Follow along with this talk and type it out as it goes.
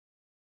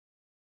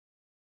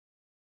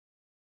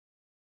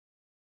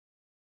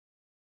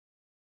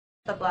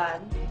The blood.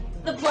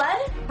 The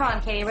blood? Come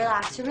on, Katie,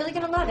 relax. You're really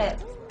gonna love it.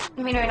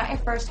 I mean, not your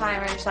first time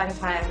or your second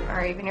time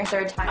or even your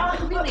third time.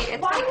 But really,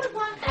 it's why would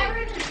one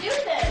ever do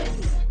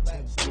this?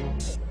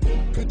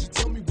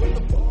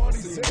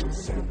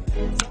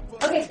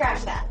 Okay,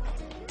 scratch that.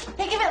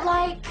 Think of it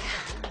like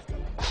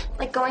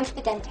going to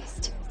the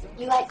dentist.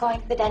 You like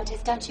going to the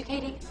dentist, don't you,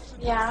 Katie?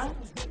 Yeah.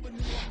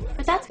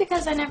 But that's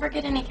because I never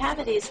get any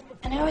cavities,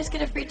 and I always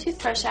get a free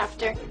toothbrush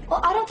after. Well,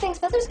 I don't think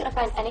Spencer's gonna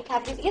find any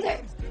cavities either.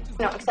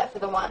 No, except for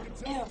the one.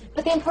 Ew.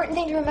 But the important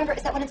thing to remember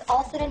is that when it's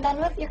all said and done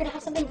with, you're gonna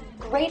have something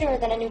greater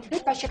than a new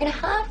toothbrush. You're gonna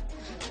have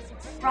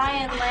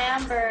Ryan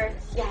Lambert.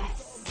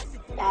 Yes.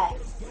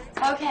 Yes.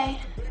 Okay.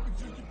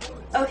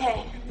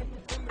 Okay.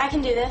 I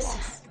can do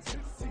this.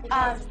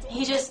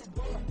 He just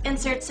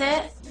inserts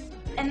it,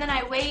 and then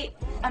I wait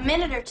a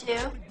minute or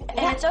two, and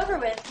it's over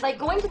with. Like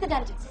going to the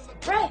dentist.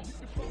 Right.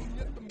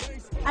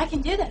 I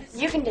can do this.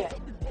 You can do it.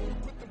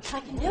 I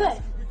can do it.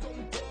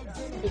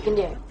 You can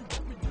do it.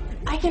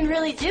 I can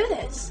really do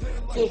this.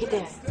 You can do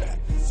it.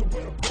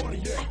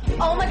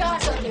 Oh my God,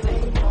 don't do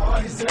it.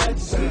 I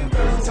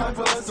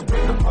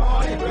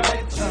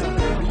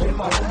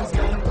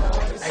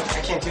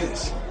can't do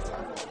this.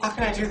 How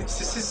can I do this?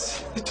 This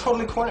is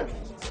totally cornered me.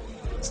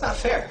 It's not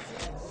fair.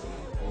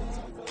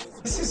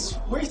 This is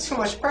way too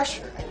much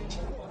pressure.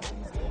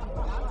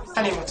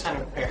 I need more time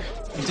to prepare.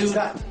 Dude,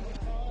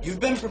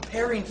 you've been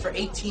preparing for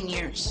 18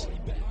 years.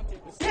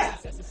 Yeah.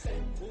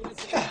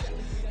 Yeah.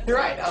 You're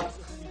right.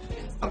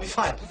 I'll be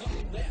fine.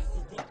 Yeah,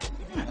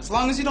 as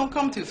long as you don't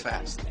come too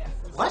fast.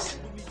 What?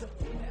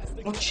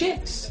 Well,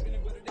 chicks,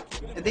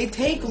 they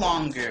take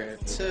longer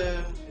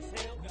to...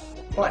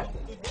 What?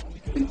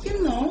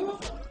 You know.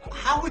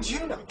 How would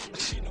you know?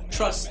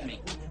 Trust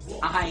me,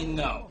 I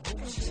know.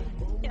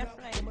 Yeah,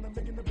 right.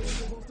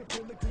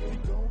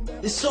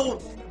 So,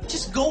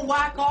 just go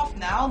whack off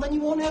now, then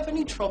you won't have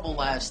any trouble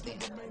lasting.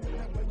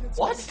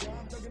 What?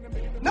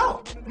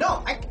 No,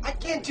 I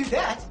can't do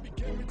that.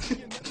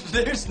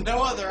 There's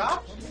no other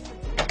option.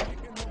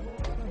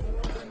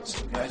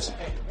 So guys,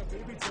 hey,